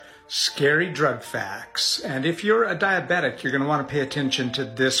Scary drug facts. And if you're a diabetic, you're going to want to pay attention to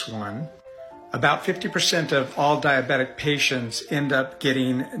this one. About 50% of all diabetic patients end up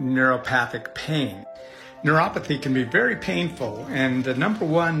getting neuropathic pain. Neuropathy can be very painful, and the number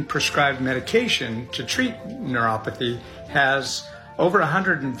one prescribed medication to treat neuropathy has over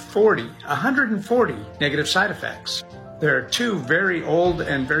 140 negative side effects. There are two very old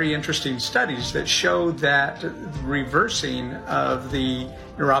and very interesting studies that show that reversing of the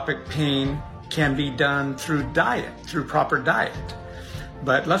neuropathic pain can be done through diet, through proper diet.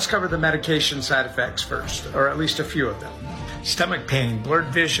 But let's cover the medication side effects first, or at least a few of them. Stomach pain, blurred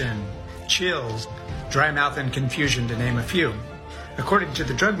vision, chills, dry mouth and confusion, to name a few. According to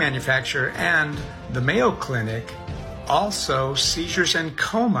the drug manufacturer and the Mayo Clinic, also seizures and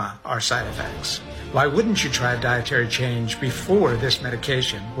coma are side effects. Why wouldn't you try a dietary change before this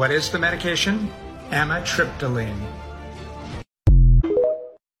medication? What is the medication? Amitriptyline.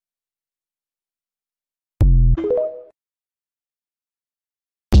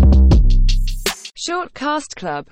 Shortcast Club.